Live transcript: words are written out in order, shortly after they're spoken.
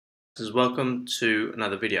Welcome to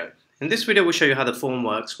another video. In this video we'll show you how the form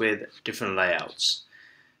works with different layouts.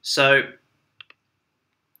 So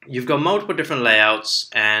you've got multiple different layouts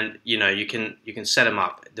and you can set them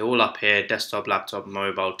up. They're all up here: desktop, laptop,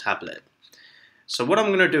 mobile, tablet. So what I'm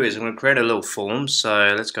going to do is I'm going to create a little form.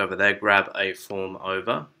 So let's go over there, grab a form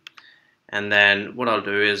over, and then what I'll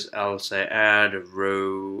do is I'll say add a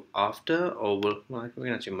row after, or we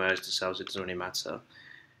can actually merge the cells, it doesn't really matter.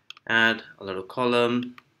 Add a little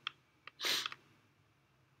column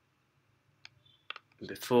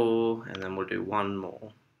before, and then we'll do one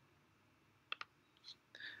more.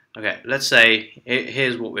 Okay, let's say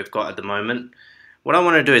here's what we've got at the moment. What I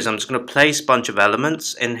want to do is I'm just going to place a bunch of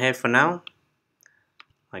elements in here for now,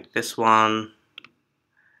 like this one,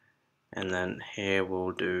 and then here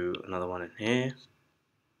we'll do another one in here.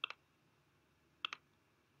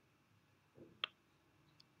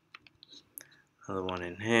 Another one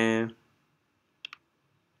in here.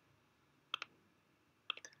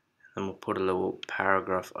 And we'll put a little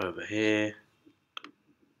paragraph over here.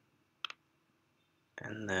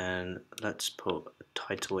 And then let's put a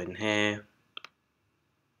title in here.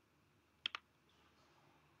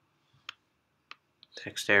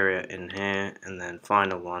 Text area in here. And then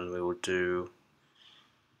final one, we will do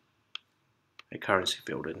a currency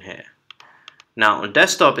field in here. Now on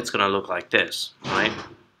desktop it's going to look like this, right?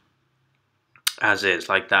 As is,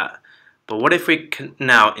 like that. But what if we can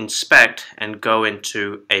now inspect and go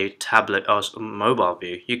into a tablet or mobile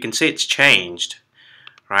view? You can see it's changed,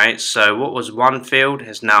 right? So what was one field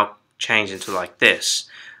has now changed into like this.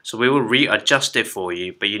 So we will readjust it for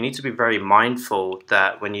you, but you need to be very mindful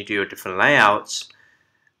that when you do your different layouts,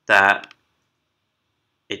 that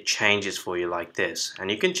it changes for you like this. And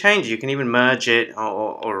you can change, you can even merge it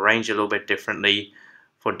or arrange it a little bit differently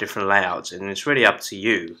for different layouts, and it's really up to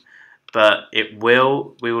you. But we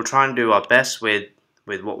will try and do our best with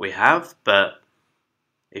what we have, but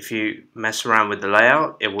if you mess around with the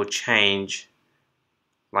layout, it will change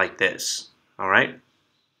like this. Alright?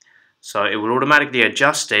 So it will automatically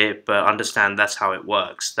adjust it, but understand that's how it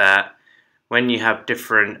works. That when you have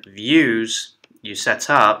different views you set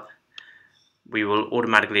up, we will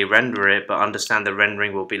automatically render it, but understand the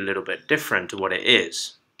rendering will be a little bit different to what it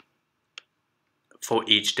is for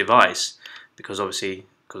each device, because obviously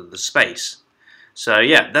because of the space. So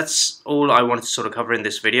yeah, that's all I wanted to sort of cover in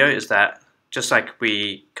this video, is that just like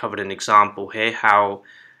we covered an example here, how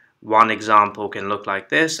one example can look like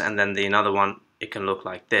this and then the another one it can look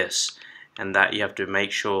like this, and that you have to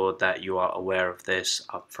make sure that you are aware of this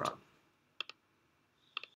up front.